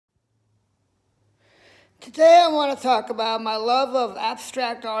Today I want to talk about my love of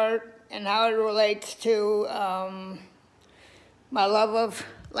abstract art and how it relates to my love of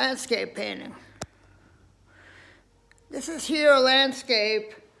landscape painting. This is here a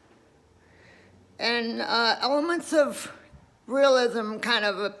landscape, and elements of realism kind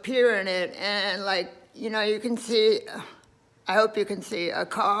of appear in it, and you can see, I hope you can see, a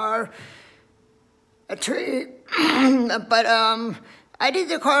car, a tree, but I did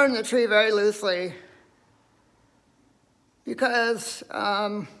the car and the tree very loosely. Because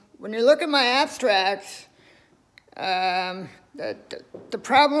when you look at my abstracts, the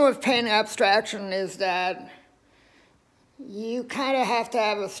problem with painting abstraction is that you kind of have to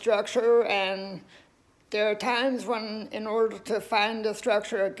have a structure, and there are times when, in order to find the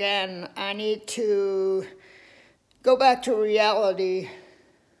structure again, I need to go back to reality.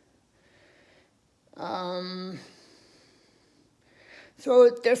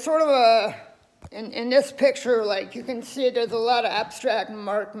 So there's sort of a, in this picture, like you can see there's a lot of abstract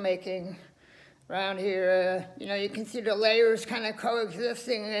mark making around here. You can see the layers kind of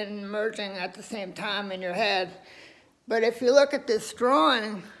coexisting and merging at the same time in your head. But if you look at this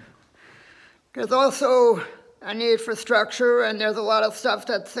drawing, there's also a need for structure, and there's a lot of stuff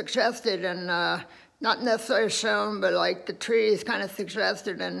that's suggested and not necessarily shown, but like the tree is kind of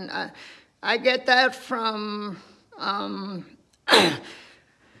suggested. And I get that from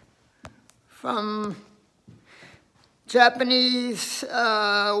Japanese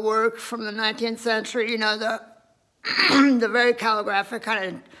work from the 19th century, the very calligraphic kind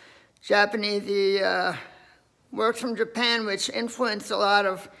of Japanese works from Japan, which influenced a lot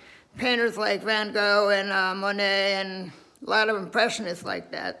of painters like Van Gogh and Monet and a lot of impressionists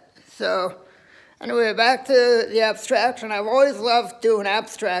like that. So anyway, back to the abstraction. I've always loved doing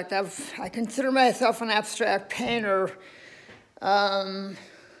abstract. I consider myself an abstract painter.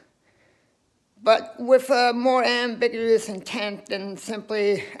 But with a more ambiguous intent than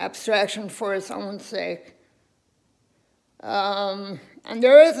simply abstraction for its own sake. And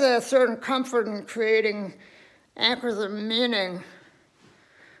there is a certain comfort in creating anchors of meaning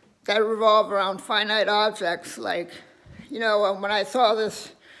that revolve around finite objects. Like, when I saw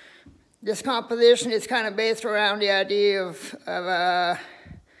this composition, it's kind of based around the idea of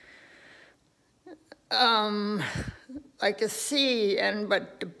like a sea,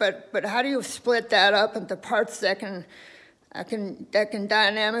 but how do you split that up into parts that can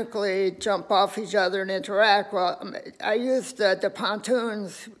dynamically jump off each other and interact? Well, I used the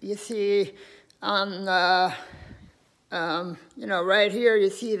pontoons you see on right here. You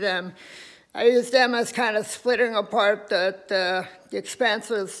see them. I used them as kind of splitting apart the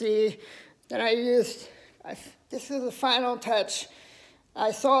expanse of the sea. Then this is the final touch.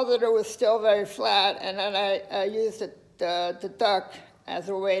 I saw that it was still very flat, and then I used the duck as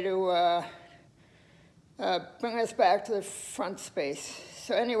a way to bring us back to the front space.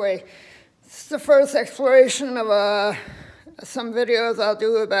 So anyway, this is the first exploration of some videos I'll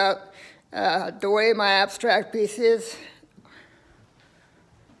do about the way my abstract piece is.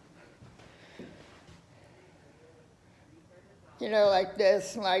 Like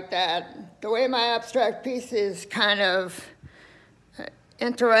this, like that. The way my abstract pieces kind of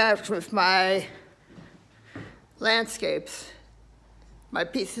interact with my landscapes, my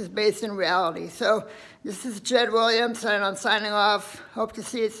pieces based in reality. So this is Jed Williams, and I'm signing off. Hope to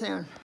see you soon.